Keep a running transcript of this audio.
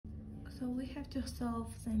So we have to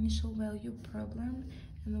solve the initial value problem,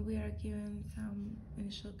 and we are given some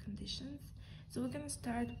initial conditions. So we're going to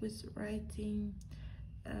start with writing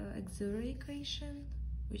auxiliary equation,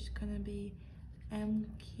 which is going to be m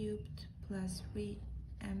cubed plus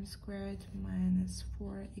 3m squared minus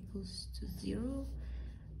 4 equals to 0,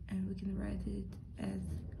 and we can write it as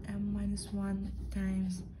m minus 1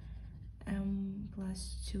 times m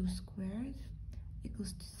plus 2 squared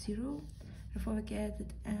equals to 0. Therefore we get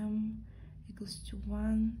that m equals to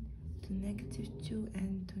 1 to negative 2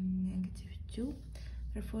 and to negative 2.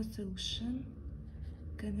 Therefore solution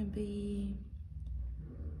gonna be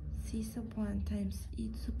c sub 1 times e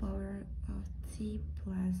to the power of t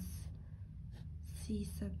plus c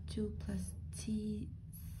sub 2 plus t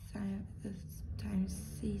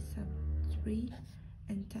times c sub 3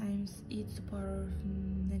 and times e to the power of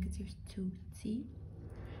negative 2t.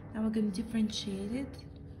 Now we're going to differentiate it.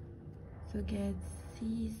 So get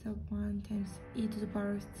c sub 1 times e to the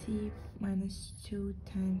power of t minus 2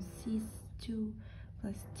 times c2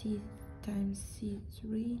 plus t times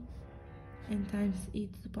c3 and times e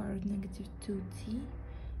to the power of negative 2t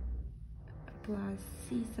plus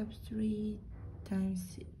c sub 3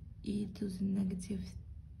 times e to the negative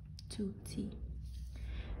 2t.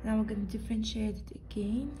 Now we're going to differentiate it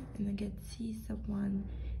again, and I get c sub 1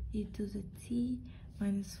 e to the t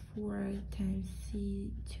minus 4 times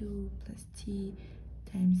c2 plus t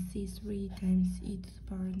times c3 times e to the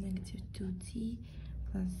power of negative 2t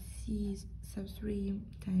plus c sub 3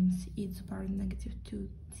 times e to the power of negative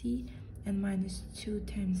 2t and minus 2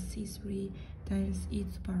 times c3 times e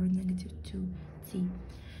to the power of negative 2t.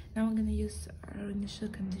 Now we're going to use our initial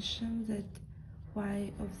condition that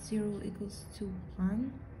y of 0 equals to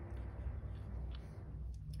 1.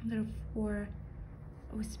 Therefore,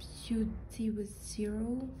 we substitute t with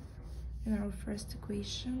 0 in our first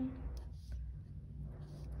equation.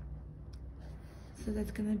 So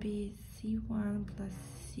that's gonna be c1 plus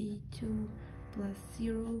c2 plus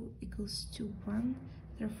 0 equals to 1.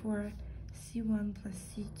 Therefore, c1 plus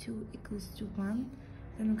c2 equals to 1.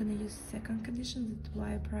 Then we're gonna use second condition that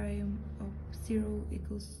y prime of 0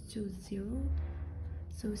 equals to 0.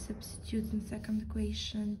 So we substitute in second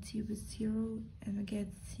equation t with 0, and we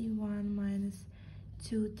get c1 minus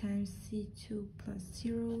 2 times c2 plus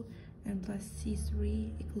 0 and plus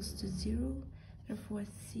c3 equals to 0. Therefore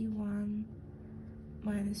c1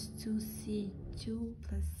 minus 2c2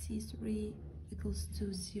 plus c3 equals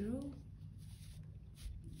to 0.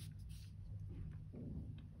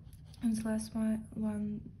 And the last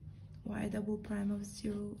one, y double prime of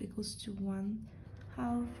 0 equals to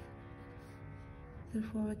 1/2.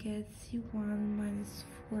 Therefore we get c1 minus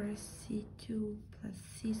 4c2 plus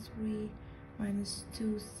c3 minus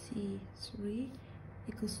 2c3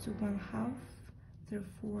 equals to 1/2.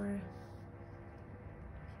 Therefore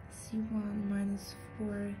c1 minus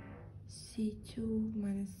 4c2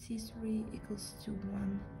 minus c3 equals to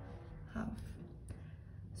 1/2.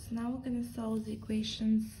 So now we're going to solve the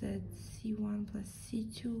equations that c1 plus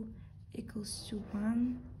c2 equals to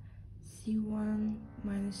 1, c1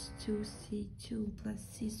 minus 2c2 plus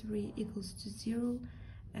c3 equals to 0,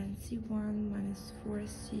 and c1 minus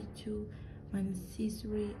 4c2 minus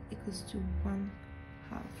c3 equals to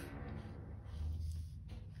 1/2.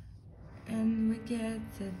 And we get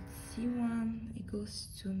that c1 equals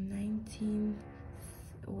to 19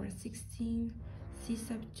 or 16, c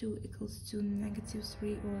sub 2 equals to negative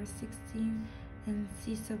 3 or 16, and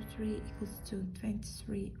c sub 3 equals to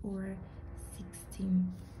 23 or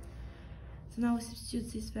 16. So now we substitute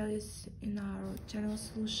these values in our general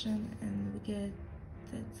solution, and we get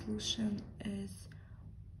that solution is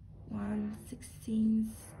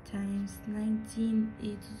 1/16 times 19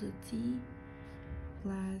 e to the t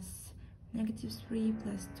plus negative 3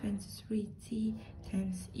 plus 23t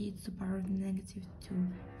times e to the power of negative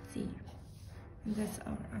 2t. And that's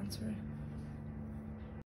our answer.